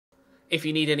If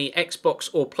you need any Xbox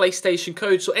or PlayStation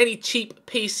codes or any cheap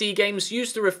PC games,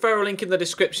 use the referral link in the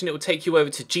description. It will take you over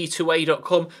to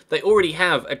g2a.com. They already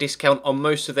have a discount on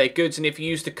most of their goods, and if you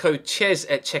use the code CHES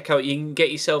at checkout, you can get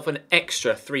yourself an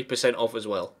extra 3% off as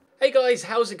well. Hey guys,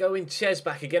 how's it going? Ches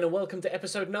back again, and welcome to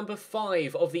episode number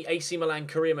 5 of the AC Milan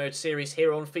Career Mode series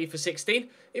here on FIFA 16.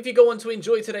 If you go on to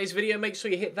enjoy today's video, make sure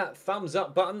you hit that thumbs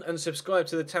up button and subscribe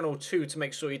to the channel too to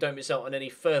make sure you don't miss out on any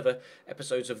further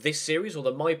episodes of this series or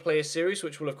the My Player series,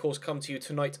 which will of course come to you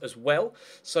tonight as well.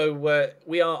 So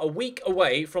we are a week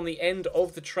away from the end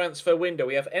of the transfer window.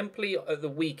 We have Empoli at the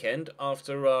weekend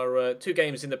after our 2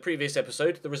 games in the previous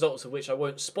episode, the results of which I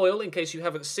won't spoil in case you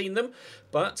haven't seen them,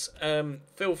 but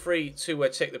feel free to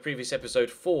check the previous episode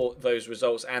for those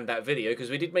results and that video, because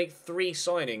we did make 3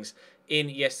 signings in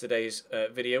yesterday's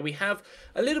video. We have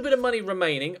a little bit of money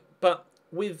remaining, but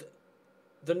with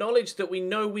the knowledge that we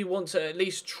know we want to at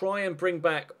least try and bring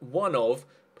back one of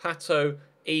Pato,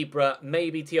 Ibra,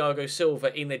 maybe Thiago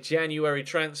Silva in the January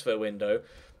transfer window,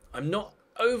 I'm not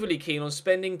overly keen on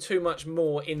spending too much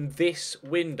more in this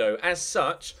window. As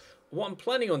such, what I'm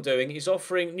planning on doing is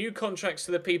offering new contracts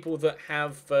to the people that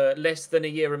have less than a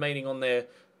year remaining on their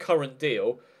current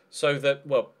deal, so that,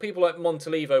 well, people like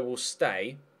Montalivo will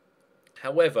stay.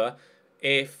 However,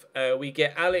 if we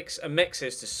get Alex and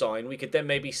Mexes to sign, we could then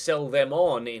maybe sell them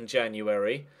on in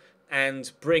January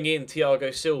and bring in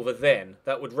Thiago Silva then.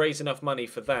 That would raise enough money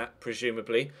for that,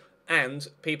 presumably. And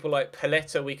people like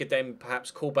Paletta we could then perhaps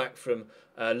call back from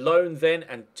loan then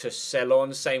and to sell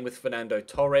on. Same with Fernando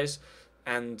Torres.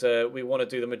 And we want to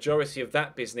do the majority of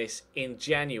that business in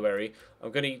January.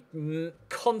 I'm going to be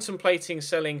contemplating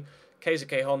selling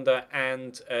Keisuke Honda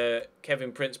and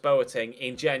Kevin Prince Boateng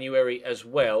in January as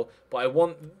well. But I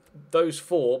want those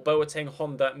 4, Boateng,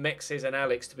 Honda, Mexes and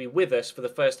Alex, to be with us for the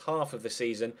first half of the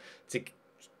season to,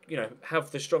 you know,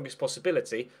 have the strongest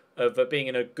possibility of being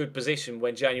in a good position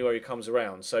when January comes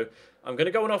around. So I'm going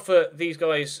to go and offer these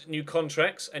guys new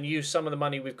contracts and use some of the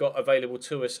money we've got available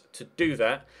to us to do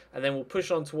that. And then we'll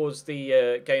push on towards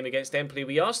the game against Empoli.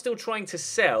 We are still trying to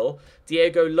sell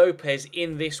Diego Lopez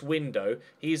in this window.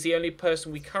 He is the only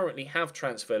person we currently have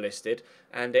transfer listed.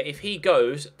 And if he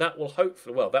goes, that will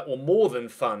hopefully, well, that will more than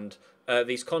fund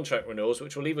these contract renewals,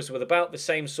 which will leave us with about the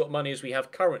same sort of money as we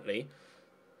have currently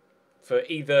for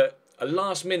either a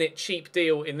last-minute cheap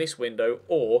deal in this window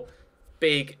or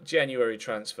big January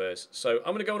transfers. So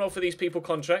I'm going to go and offer these people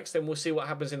contracts, then we'll see what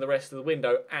happens in the rest of the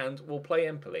window, and we'll play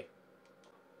Empoli.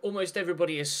 Almost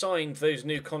everybody has signed those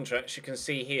new contracts, you can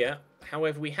see here.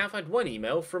 However, we have had one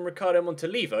email from Ricardo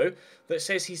Montalivo that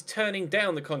says he's turning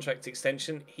down the contract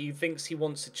extension. He thinks he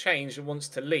wants to change and wants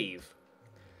to leave.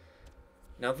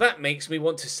 Now that makes me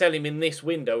want to sell him in this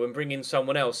window and bring in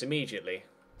someone else immediately.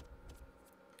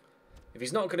 If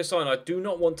he's not going to sign, I do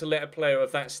not want to let a player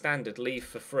of that standard leave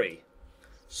for free.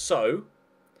 So,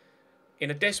 in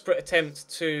a desperate attempt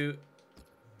to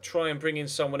try and bring in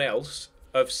someone else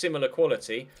of similar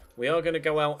quality, we are going to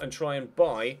go out and try and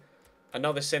buy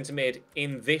another centre mid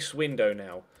in this window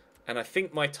now. And I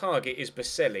think my target is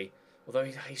Baselli, although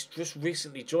he's just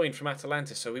recently joined from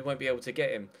Atalanta, so we won't be able to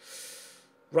get him.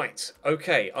 Right,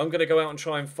 okay, I'm going to go out and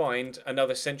try and find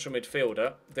another central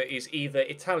midfielder that is either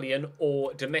Italian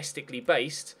or domestically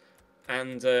based,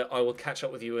 and I will catch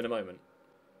up with you in a moment.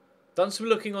 Done some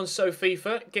looking on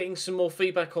SoFIFA, getting some more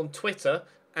feedback on Twitter,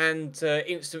 and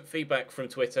instant feedback from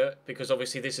Twitter, because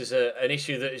obviously this is an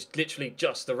issue that is literally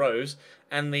just arose.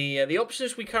 And the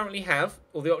options we currently have,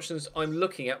 or the options I'm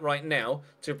looking at right now,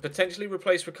 to potentially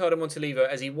replace Ricardo Montalivo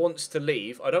as he wants to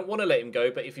leave. I don't want to let him go,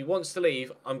 but if he wants to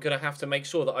leave, I'm going to have to make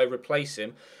sure that I replace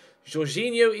him.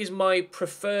 Jorginho is my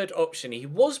preferred option. He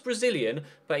was Brazilian,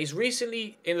 but he's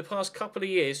recently, in the past couple of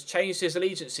years, changed his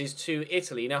allegiances to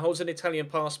Italy. He now holds an Italian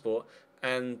passport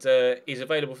and is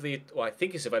available for the, well, I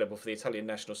think he's available for the Italian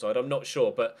national side. I'm not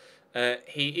sure, but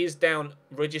he is down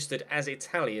registered as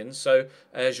Italian. So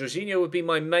Jorginho would be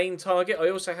my main target. I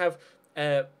also have,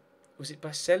 was it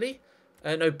Baselli?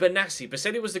 No, Benassi.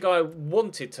 Baselli was the guy I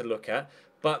wanted to look at.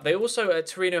 But they also at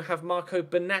Torino have Marco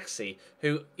Benassi,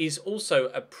 who is also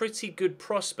a pretty good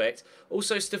prospect.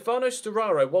 Also, Stefano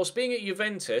Sturaro, whilst being at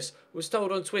Juventus, was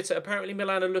told on Twitter apparently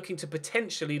Milan are looking to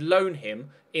potentially loan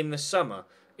him in the summer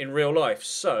in real life.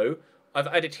 So I've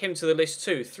added him to the list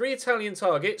too. 3 Italian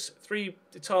targets, 3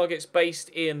 targets based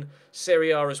in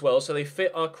Serie A as well. So they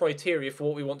fit our criteria for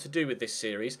what we want to do with this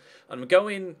series. I'm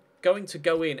going to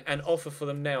go in and offer for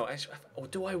them now. Or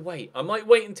do I wait? I might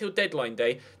wait until deadline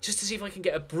day just to see if I can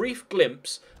get a brief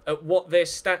glimpse at what their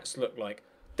stats look like.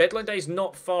 Deadline day is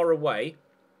not far away,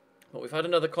 but we've had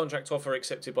another contract offer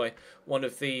accepted by one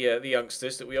of the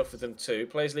youngsters that we offered them to.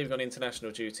 Players leaving on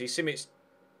international duty. Simic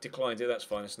declined it. That's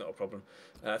fine. It's not a problem.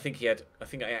 I think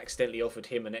I accidentally offered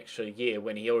him an extra year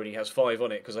when he already has 5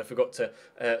 on it because I forgot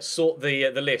to sort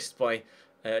the list by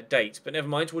date. But never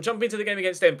mind. We'll jump into the game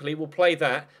against Empoli. We'll play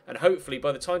that, and hopefully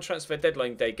by the time transfer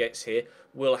deadline day gets here,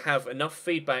 we'll have enough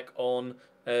feedback on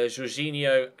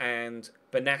Jorginho and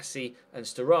Benassi and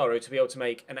Storaro to be able to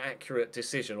make an accurate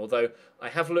decision. Although I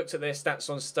have looked at their stats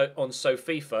on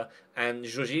FIFA, and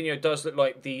Jorginho does look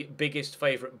like the biggest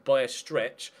favourite by a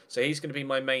stretch, so he's going to be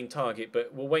my main target.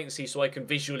 But we'll wait and see so I can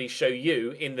visually show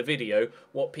you in the video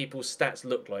what people's stats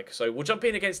look like. So we'll jump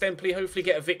in against Empoli, hopefully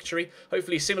get a victory,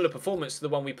 hopefully a similar performance to the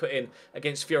one we put in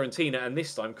against Fiorentina, and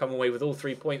this time come away with all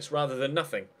 3 points rather than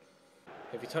nothing.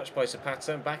 Heavy touch by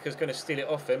Zapata, and Bacca's going to steal it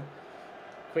off him.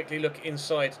 Quickly look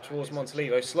inside towards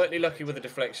Montolivo. Slightly lucky with the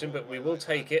deflection, but we will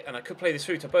take it. And I could play this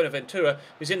through to Bonaventura,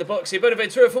 who's in the box here.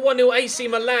 Bonaventura for 1-0 AC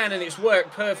Milan, and it's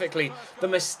worked perfectly. The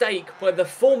mistake by the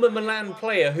former Milan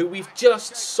player, who we've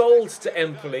just sold to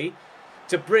Empoli,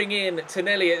 to bring in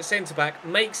Tonelli at centre-back,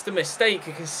 makes the mistake.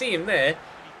 You can see him there,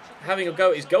 having a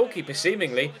go at his goalkeeper,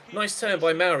 seemingly. Nice turn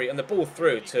by Mauri, and the ball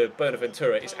through to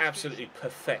Bonaventura is absolutely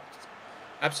perfect.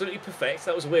 Absolutely perfect.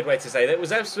 That was a weird way to say that. It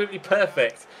was absolutely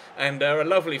perfect. And a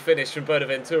lovely finish from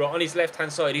Bonaventura on his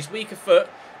left-hand side. His weaker foot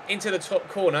into the top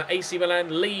corner. AC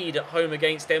Milan lead at home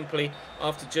against Empoli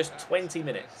after just 20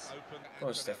 minutes. Come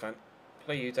on, Stefan.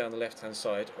 Play you down the left-hand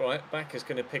side. All right, Bacca's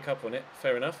going to pick up on it.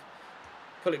 Fair enough.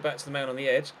 Pull it back to the man on the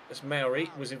edge, as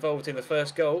Mauri was involved in the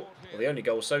first goal. Well, the only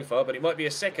goal so far, but it might be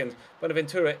a second.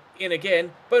 Bonaventura in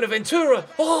again. Bonaventura!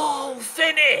 Oh,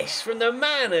 finish from the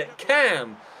man at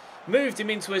Cam. Moved him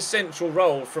into a central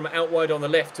role from out wide on the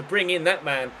left to bring in that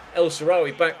man, El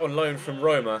Shaarawy, back on loan from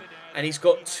Roma. And he's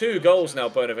got 2 goals now,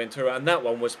 Bonaventura, and that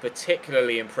one was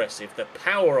particularly impressive. The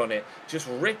power on it, just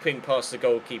ripping past the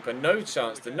goalkeeper. No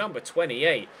chance. The number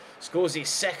 28 scores his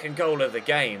 2nd goal of the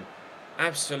game.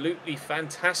 Absolutely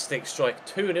fantastic strike.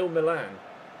 2-0 Milan.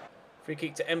 Free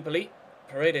kick to Empoli.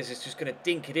 Paredes is just going to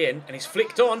dink it in, and he's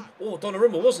flicked on. Oh,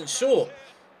 Donnarumma wasn't sure.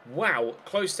 Wow,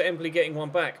 close to Empoli getting one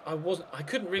back. I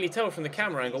couldn't really tell from the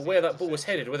camera angle where that ball was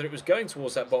headed, whether it was going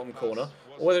towards that bottom corner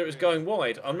or whether it was going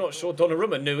wide. I'm not sure.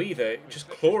 Donnarumma knew either, just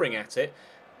clawing at it.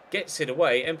 Gets it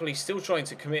away. Empoli still trying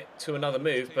to commit to another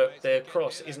move, but their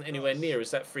cross isn't anywhere near as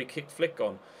that free kick flick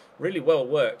on. Really well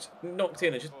worked. Knocked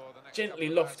in and just gently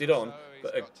lofted on,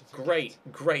 but a great,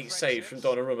 great save from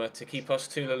Donnarumma to keep us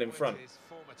 2-0 in front.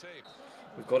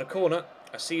 We've got a corner.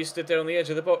 I see you stood there on the edge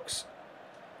of the box.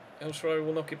 El Shaarawy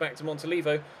will knock it back to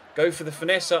Montolivo. Go for the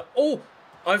finesse. Oh,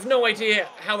 I've no idea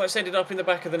how that's ended up in the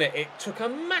back of the net. It took a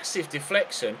massive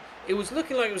deflection. It was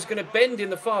looking like it was going to bend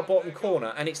in the far bottom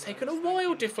corner, and it's taken a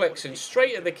wild deflection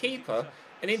straight at the keeper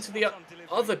and into the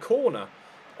other corner.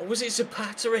 Or was it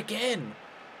Zapata again?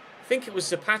 I think it was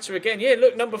Zapata again. Yeah,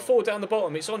 look, number 4 down the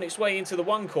bottom. It's on its way into the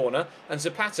one corner, and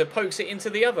Zapata pokes it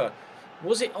into the other.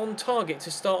 Was it on target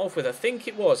to start off with? I think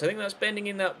it was. I think that's bending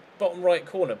in that bottom right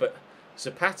corner, but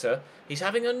Zapata, he's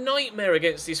having a nightmare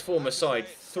against his former side.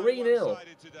 3-0.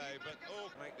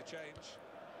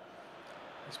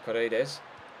 It's Paredes.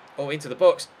 Oh, into the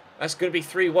box. That's going to be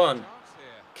 3-1.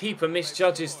 Keeper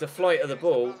misjudges the flight of the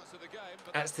ball.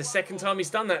 That's the 2nd time he's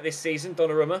done that this season,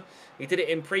 Donnarumma. He did it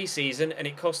in pre-season, and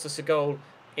it cost us a goal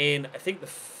in, I think,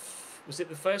 was it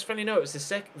the first friendly? No, it was the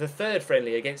 3rd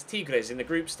friendly against Tigres in the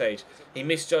group stage. He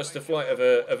misjudged the flight of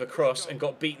a cross and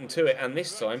got beaten to it, and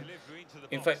this time,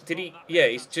 in fact, did he? Yeah,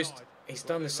 he's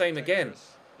done the same again.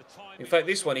 In fact,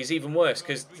 this one is even worse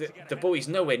because the ball is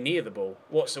nowhere near the ball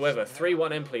whatsoever.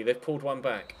 3-1 Empoli. They've pulled one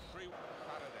back.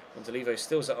 Montolivo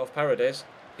steals that off Paredes.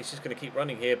 He's just going to keep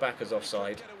running here. Bacca's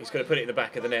offside. He's going to put it in the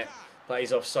back of the net. But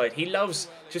he's offside. He loves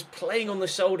just playing on the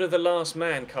shoulder of the last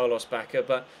man, Carlos Bacca.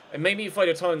 But maybe if I'd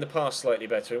have timed the pass slightly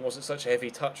better, it wasn't such a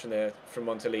heavy touch from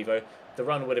Montolivo, the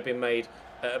run would have been made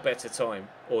at a better time,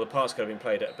 or the pass could have been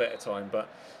played at a better time. But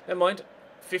never mind.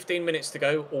 15 minutes to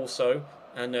go also,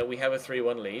 and we have a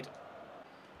 3-1 lead.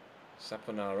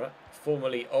 Saponara,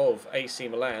 formerly of AC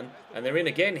Milan, and they're in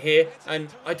again here, and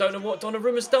I don't know what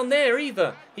Donnarumma's done there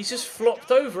either. He's just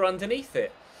flopped over underneath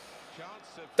it.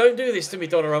 Don't do this to me,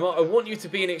 Donnarumma. I want you to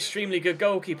be an extremely good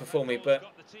goalkeeper for me, but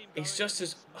it's just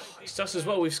as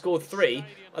well we've scored 3.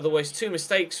 Otherwise, 2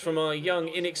 mistakes from our young,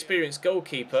 inexperienced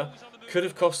goalkeeper could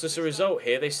have cost us a result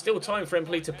here. There's still time for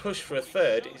Empoli to push for a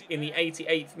 3rd in the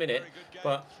 88th minute,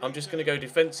 but I'm just going to go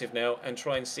defensive now and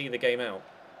try and see the game out.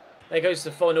 There goes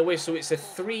the final whistle. It's a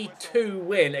 3-2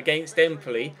 win against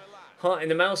Empoli. Heart in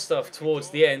the mouth stuff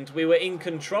towards the end. We were in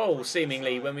control,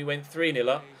 seemingly, when we went 3-0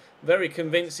 up. Very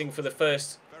convincing for the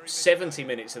first 70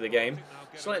 minutes of the game.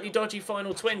 Slightly dodgy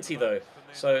final 20, though.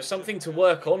 So something to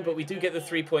work on, but we do get the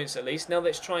 3 points at least. Now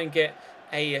let's try and get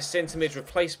a centre mid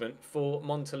replacement for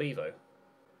Montalivo.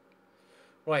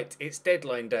 Right, it's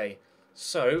deadline day.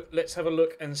 So let's have a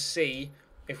look and see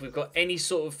if we've got any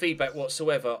sort of feedback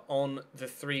whatsoever on the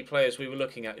 3 players we were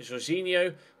looking at.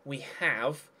 Jorginho, we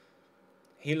have.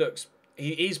 He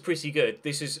is pretty good.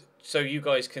 This is so you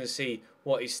guys can see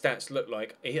what his stats look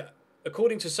like.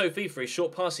 According to SoFIFA, his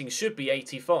short passing should be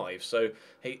 85. So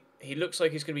he looks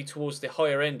like he's going to be towards the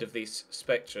higher end of these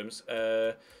spectrums.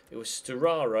 It was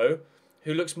Sturaro,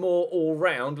 who looks more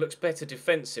all-round, looks better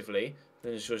defensively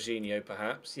than Jorginho,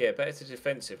 perhaps. Yeah, better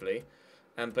defensively.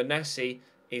 And Benassi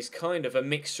is kind of a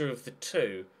mixture of the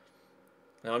two.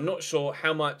 Now, I'm not sure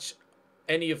how much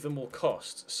any of them will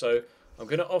cost. So I'm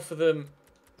going to offer them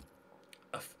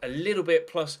a little bit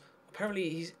plus. Apparently,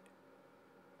 he's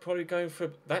probably going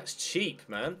for... That's cheap,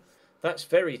 man. That's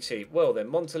very cheap. Well, then,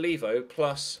 Montalivo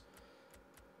plus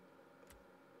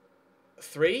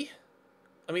 3?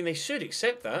 I mean, they should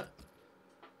accept that.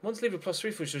 Montalivo plus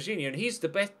 3 for Jorginho, and he's the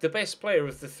best player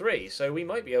of the 3, so we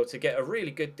might be able to get a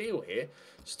really good deal here.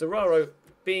 Sturaro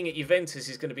being at Juventus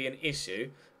is going to be an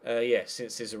issue. Yeah,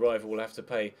 since his arrival, we'll have to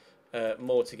pay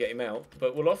more to get him out,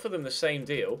 but we'll offer them the same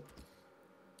deal.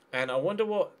 And I wonder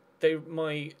what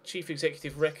my chief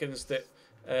executive reckons that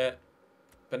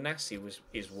Benassi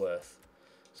is worth.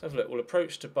 Let's have a look. We'll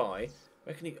approach to buy.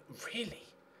 Really?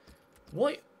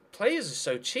 What players are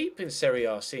so cheap in Serie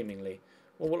A seemingly?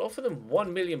 Well, we'll offer them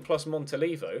 1 million plus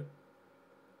Montalivo,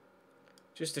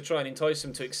 just to try and entice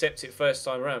them to accept it first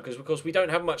time around. Because of course we don't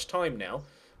have much time now.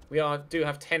 We do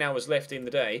have 10 hours left in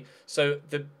the day. So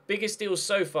the biggest deal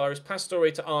so far is Pastore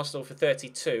to Arsenal for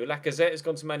 32. Lacazette has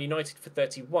gone to Man United for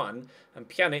 31. And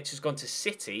Pjanic has gone to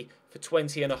City for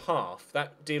 20.5.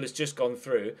 That deal has just gone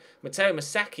through. Matteo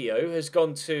Masaccio has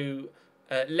gone to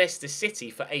Leicester City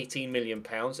for £18 million.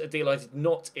 A deal I did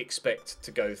not expect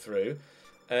to go through.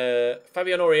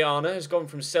 Fabian Oriana has gone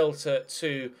from Celta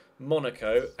to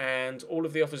Monaco. And all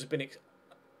of the offers have been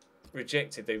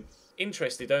rejected. They're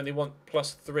interested though, and they want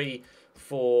plus 3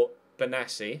 for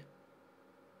Benassi.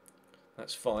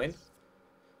 That's fine.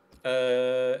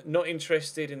 Not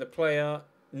interested in the player.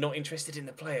 Not interested in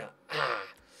the player. Ah.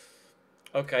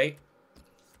 Okay.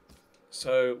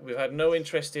 So we've had no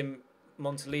interest in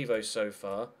Montalivo so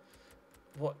far.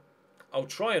 What? I'll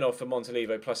try and offer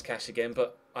Montalivo plus cash again,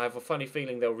 but I have a funny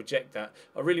feeling they'll reject that.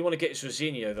 I really want to get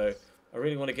Jorginho though. I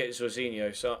really want to get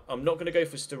Jorginho, so I'm not going to go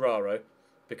for Sturaro,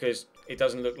 because it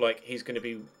doesn't look like he's going to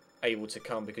be able to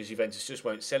come because Juventus just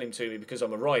won't sell him to me because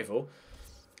I'm a rival.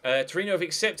 Torino have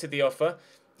accepted the offer.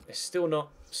 They're still not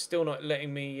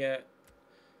letting me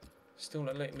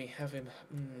have him.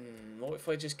 What if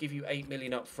I just give you 8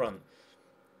 million up front?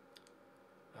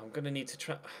 I'm going to need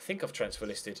to I think I've transfer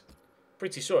listed.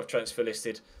 Pretty sure I've transfer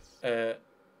listed. Oh,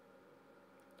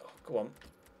 go on.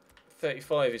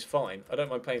 35 is fine. I don't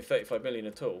mind paying 35 million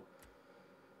at all.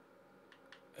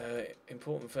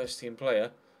 Important first team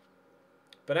player.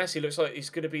 Benassi looks like he's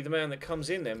going to be the man that comes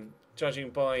in then, judging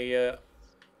by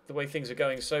the way things are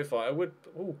going so far. I would...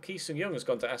 Oh, Ki Sung-young has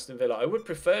gone to Aston Villa. I would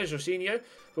prefer Jorginho,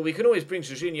 but we can always bring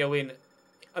Jorginho in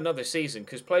another season,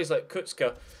 because players like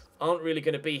Kutska aren't really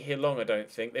going to be here long, I don't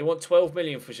think. They want 12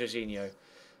 million for Jorginho.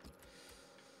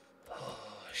 Oh,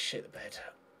 shit the bed.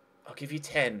 I'll give you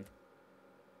 10.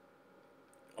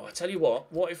 Oh, I tell you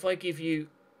what. What if I give you...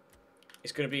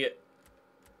 It's going to be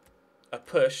a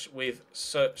push with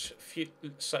such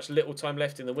little time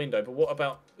left in the window. But what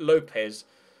about Lopez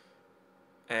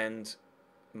and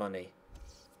money?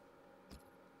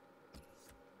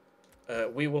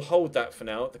 We will hold that for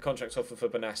now. The contract offer for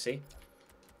Benassi.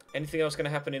 Anything else going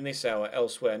to happen in this hour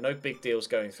elsewhere? No big deals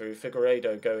going through.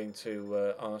 Figueiredo going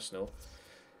to Arsenal.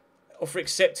 Offer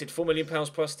accepted. £4 million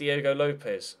plus Diego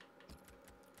Lopez.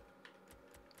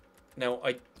 Now,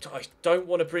 I don't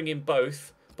want to bring in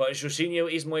both, but Jorginho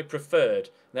is my preferred.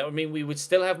 That would mean we would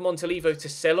still have Montalivo to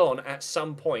sell on at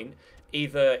some point,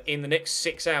 either in the next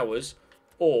 6 hours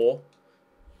or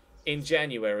in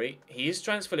January. He is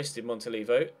transfer listed,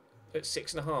 Montalivo, at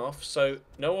 6.5, so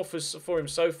no offers for him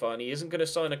so far, and he isn't going to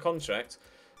sign a contract.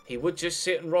 He would just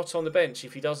sit and rot on the bench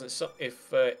if he doesn't.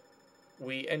 If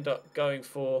we end up going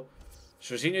for...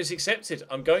 Jorginho's accepted.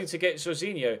 I'm going to get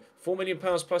Jorginho. £4 million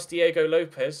plus Diego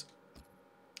Lopez.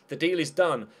 The deal is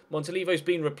done. Montalivo's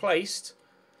been replaced.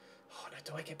 Oh no,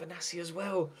 do I get Benassi as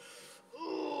well?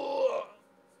 Ooh.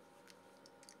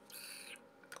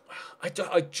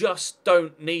 I just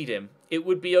don't need him. It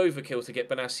would be overkill to get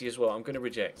Benassi as well. I'm going to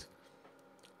reject.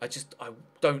 I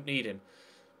don't need him.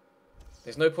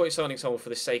 There's no point signing someone for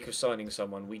the sake of signing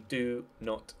someone. We do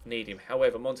not need him.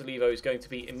 However, Montalivo is going to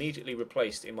be immediately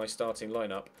replaced in my starting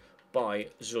lineup by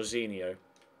Jorginho.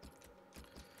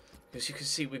 As you can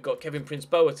see, we've got Kevin Prince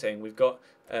Boateng, we've got,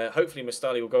 hopefully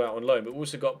Mustali will go out on loan, but we've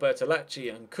also got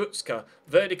Bertolacci and Kutska.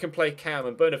 Verdi can play Cam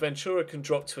and Bonaventura can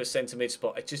drop to a centre mid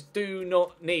spot. I just do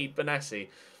not need Benassi.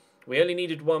 We only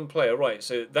needed one player, right,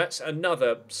 so that's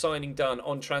another signing done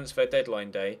on transfer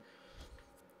deadline day.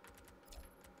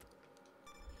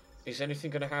 Is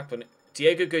anything going to happen?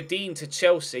 Diego Godin to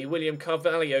Chelsea, William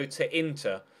Carvalho to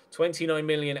Inter. 29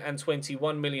 million and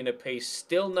 21 million apiece.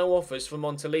 Still no offers from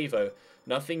Montalivo.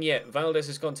 Nothing yet. Valdez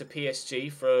has gone to PSG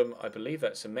from, I believe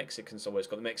that's a Mexican side. Well, it's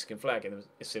got the Mexican flag in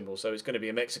the symbol, so it's going to be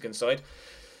a Mexican side.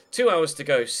 2 hours to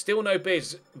go. Still no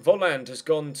bids. Volland has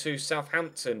gone to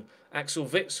Southampton. Axel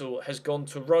Witsel has gone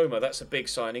to Roma. That's a big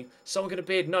signing. Someone going to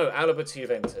bid? No. Alaba to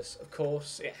Juventus. Of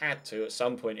course, it had to at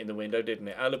some point in the window, didn't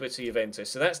it? Alaba to Juventus.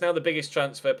 So that's now the biggest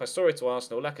transfer. Pastore to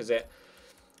Arsenal. Lacazette.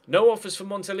 No offers for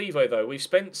Montalivo, though. We've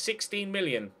spent 16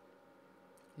 million.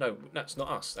 No, that's not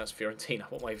us. That's Fiorentina.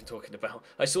 What am I even talking about?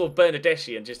 I saw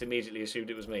Bernardeschi and just immediately assumed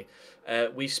it was me.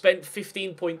 We've spent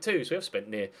 15.2, so we have spent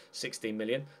near 16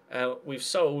 million. We've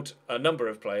sold a number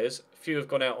of players. A few have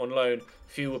gone out on loan.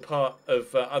 A few were part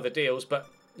of other deals, but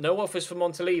no offers for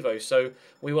Montalivo. So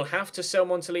we will have to sell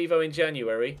Montalivo in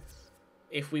January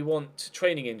if we want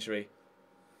training injury.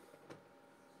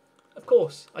 Of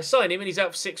course. I sign him and he's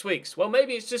out for 6 weeks. Well,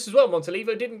 maybe it's just as well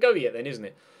Montalivo didn't go yet then, isn't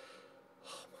it?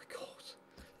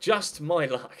 Just my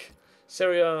luck.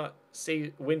 Serie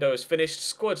C window is finished.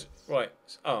 Squad, right.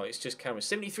 Oh, it's just cameras.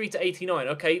 73 to 89.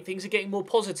 Okay, things are getting more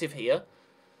positive here.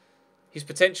 His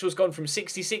potential has gone from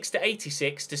 66 to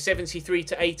 86 to 73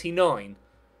 to 89.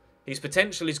 His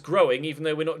potential is growing even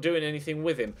though we're not doing anything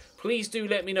with him. Please do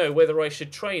let me know whether I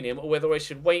should train him or whether I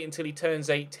should wait until he turns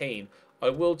 18. I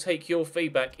will take your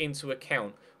feedback into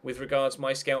account with regards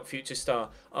my Scout Future Star.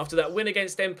 After that win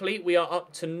against Empoli, we are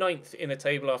up to 9th in the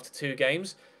table after 2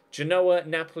 games. Genoa,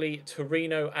 Napoli,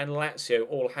 Torino and Lazio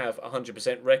all have a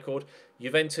 100% record.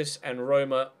 Juventus and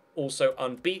Roma also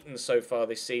unbeaten so far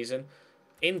this season.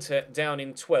 Inter down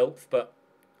in 12th, but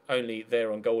only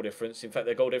there on goal difference. In fact,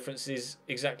 their goal difference is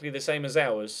exactly the same as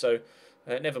ours, so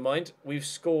never mind. We've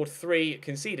scored 3,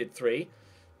 conceded 3.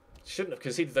 Shouldn't have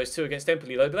conceded those 2 against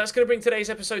Empoli, though. But that's going to bring today's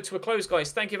episode to a close,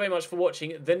 guys. Thank you very much for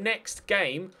watching. The next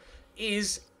game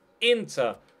is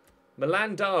Inter.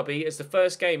 Milan Derby is the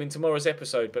first game in tomorrow's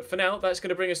episode. But for now, that's going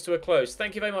to bring us to a close.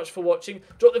 Thank you very much for watching.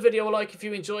 Drop the video a like if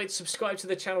you enjoyed. Subscribe to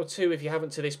the channel too if you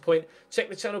haven't to this point. Check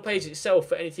the channel page itself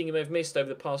for anything you may have missed over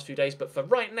the past few days. But for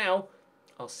right now,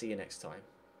 I'll see you next time.